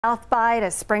South by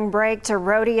to spring break to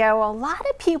rodeo, a lot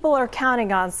of people are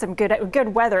counting on some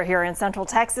good weather here in Central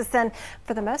Texas, and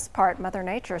for the most part, Mother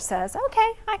Nature says,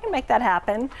 okay, I can make that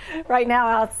happen. Right now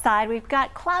outside, we've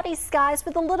got cloudy skies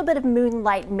with a little bit of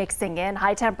moonlight mixing in.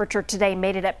 High temperature today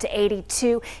made it up to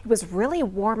 82. It was really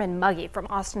warm and muggy from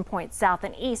Austin Point south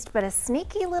and east, but a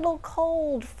sneaky little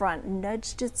cold front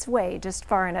nudged its way just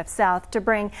far enough south to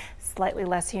bring slightly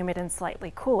less humid and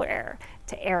slightly cooler air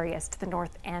to areas to the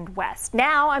north and west.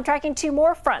 Now I'm tracking two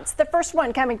more fronts. The first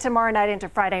one coming tomorrow night into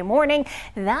Friday morning.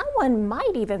 That one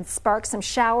might even spark some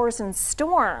showers and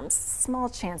storms. Small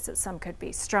chance that some could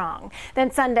be strong.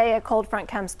 Then Sunday, a cold front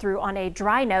comes through on a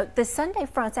dry note. The Sunday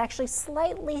front's actually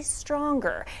slightly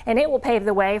stronger, and it will pave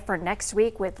the way for next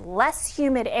week with less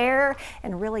humid air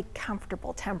and really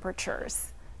comfortable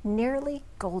temperatures. Nearly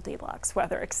Goldilocks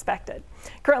weather expected.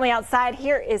 Currently outside,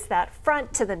 here is that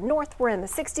front. To the north, we're in the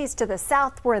 60s. To the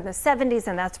south, we're in the 70s,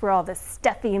 and that's where all the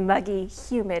stuffy, muggy,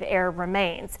 humid air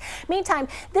remains. Meantime,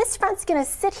 this front's going to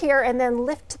sit here and then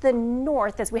lift to the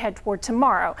north as we head toward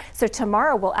tomorrow. So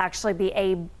tomorrow will actually be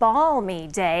a balmy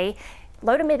day.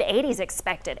 Low to mid 80s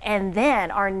expected, and then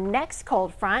our next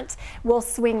cold front will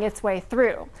swing its way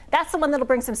through. That's the one that'll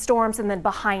bring some storms, and then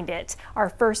behind it, our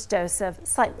first dose of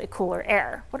slightly cooler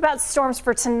air. What about storms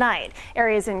for tonight?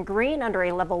 Areas in green under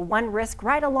a level 1 risk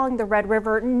right along the Red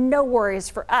River. No worries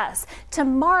for us.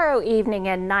 Tomorrow evening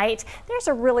and night, there's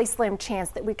a really slim chance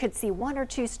that we could see 1 or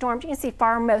 2 storms. You can see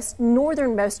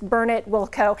northernmost Burnett,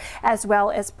 Wilco, as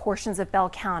well as portions of Bell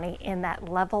County in that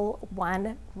level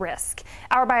 1 risk.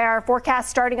 Hour by hour forecast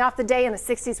starting off the day in the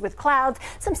 60s with clouds,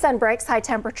 some sun breaks, high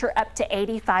temperature up to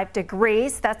 85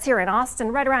 degrees. That's here in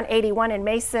Austin, right around 81 in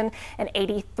Mason and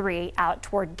 83 out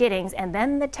toward Giddings. And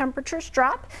then the temperatures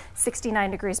drop 69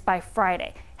 degrees by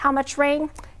Friday. How much rain?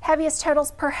 Heaviest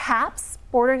totals perhaps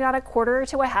bordering on 1/4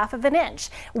 to 1/2 of an inch,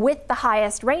 with the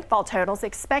highest rainfall totals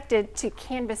expected to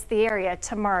canvass the area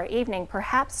tomorrow evening,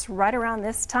 perhaps right around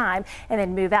this time, and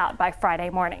then move out by Friday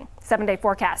morning. 7-day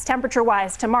forecast.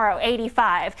 Temperature-wise, tomorrow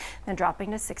 85, then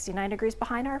dropping to 69 degrees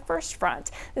behind our first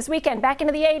front. This weekend back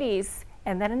into the 80s,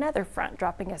 and then another front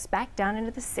dropping us back down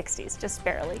into the 60s, just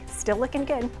barely. Still looking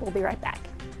good. We'll be right back.